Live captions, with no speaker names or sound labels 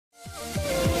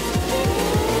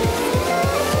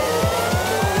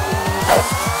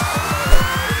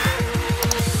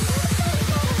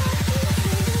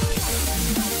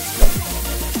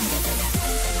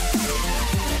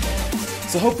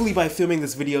hopefully by filming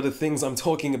this video, the things I'm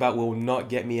talking about will not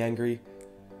get me angry.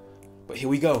 But here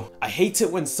we go. I hate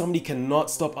it when somebody cannot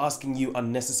stop asking you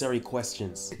unnecessary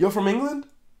questions. You're from England?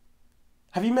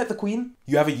 Have you met the Queen?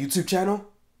 You have a YouTube channel?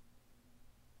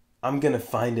 I'm gonna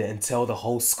find it and tell the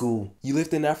whole school. You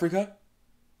lived in Africa?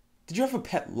 Did you have a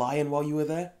pet lion while you were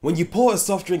there? When you pour a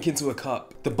soft drink into a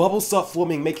cup, the bubbles start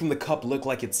forming, making the cup look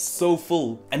like it's so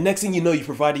full. And next thing you know, you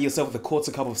provided yourself with a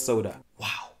quarter cup of soda.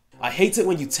 Wow. I hate it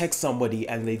when you text somebody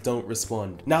and they don't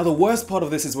respond. Now the worst part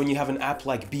of this is when you have an app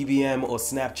like BBM or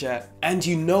Snapchat and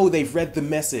you know they've read the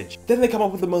message. Then they come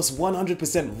up with the most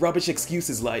 100% rubbish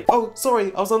excuses like, oh,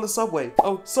 sorry, I was on the subway.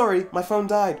 Oh, sorry, my phone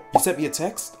died. You sent me a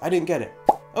text? I didn't get it.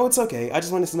 Oh, it's okay. I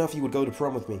just wanted to know if you would go to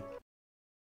prom with me.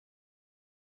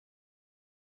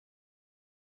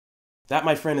 That,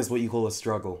 my friend, is what you call a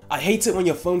struggle. I hate it when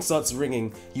your phone starts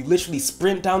ringing, you literally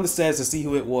sprint down the stairs to see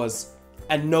who it was,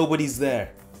 and nobody's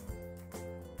there.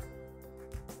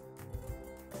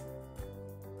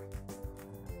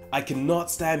 I cannot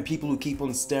stand people who keep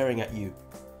on staring at you.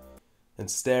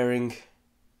 And staring.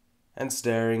 And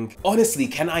staring. Honestly,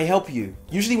 can I help you?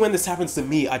 Usually when this happens to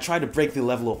me, I try to break the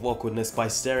level of awkwardness by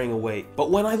staring away.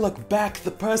 But when I look back,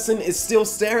 the person is still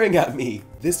staring at me.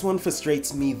 This one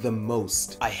frustrates me the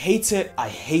most. I hate it, I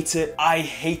hate it, I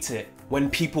hate it when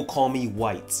people call me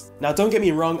white. Now don't get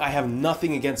me wrong, I have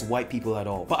nothing against white people at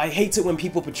all. But I hate it when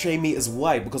people portray me as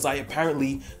white because I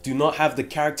apparently do not have the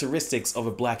characteristics of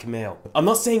a black male. I'm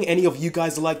not saying any of you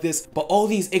guys are like this, but all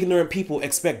these ignorant people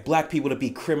expect black people to be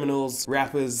criminals,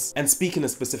 rappers, and speak in a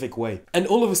specific way. And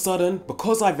all of a sudden,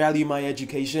 because I value my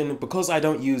education, because I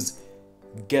don't use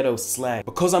ghetto slang,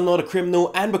 because I'm not a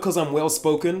criminal, and because I'm well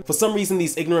spoken, for some reason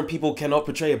these ignorant people cannot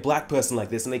portray a black person like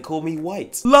this and they call me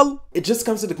white. LOL! It just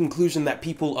comes to the conclusion that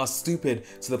people are stupid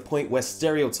to the point where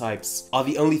stereotypes are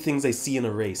the only things they see in a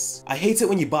race. I hate it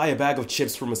when you buy a bag of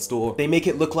chips from a store, they make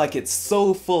it look like it's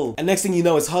so full, and next thing you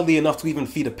know it's hardly enough to even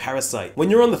feed a parasite. When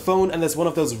you're on the phone and there's one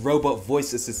of those robot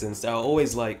voice assistants that are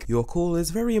always like, "Your call is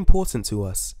very important to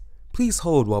us. Please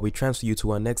hold while we transfer you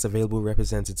to our next available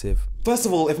representative." First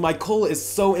of all, if my call is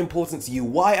so important to you,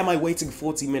 why am I waiting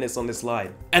 40 minutes on this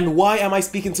line? And why am I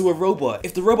speaking to a robot?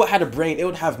 If the robot had a brain, it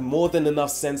would have more than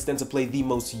enough sense than to play the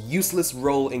most useless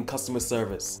role in customer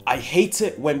service. I hate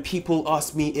it when people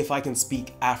ask me if I can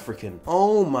speak African.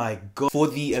 Oh my god. For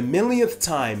the millionth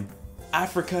time,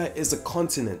 Africa is a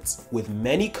continent with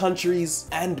many countries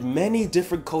and many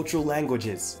different cultural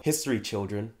languages. History,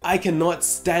 children. I cannot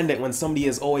stand it when somebody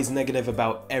is always negative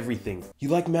about everything. You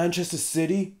like Manchester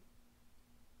City?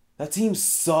 That team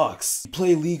sucks. You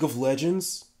play League of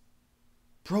Legends?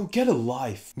 Bro, get a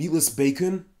life.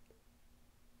 MeatlessBacon?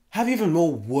 Have even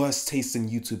more worse taste than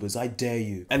YouTubers, I dare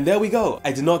you. And there we go.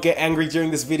 I did not get angry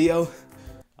during this video.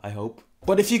 I hope.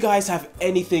 But if you guys have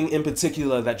anything in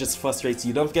particular that just frustrates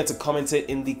you, don't forget to comment it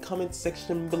in the comment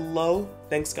section below.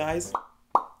 Thanks, guys.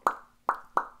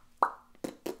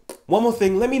 One more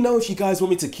thing, let me know if you guys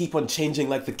want me to keep on changing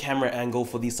like the camera angle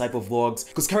for these type of vlogs,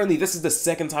 because currently this is the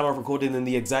second time I've recorded in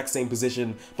the exact same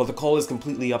position, but the call is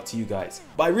completely up to you guys.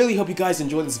 But I really hope you guys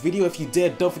enjoyed this video. If you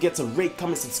did, don't forget to rate,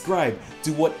 comment, subscribe,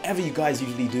 do whatever you guys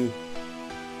usually do.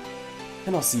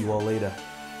 And I'll see you all later.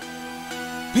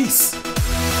 Peace!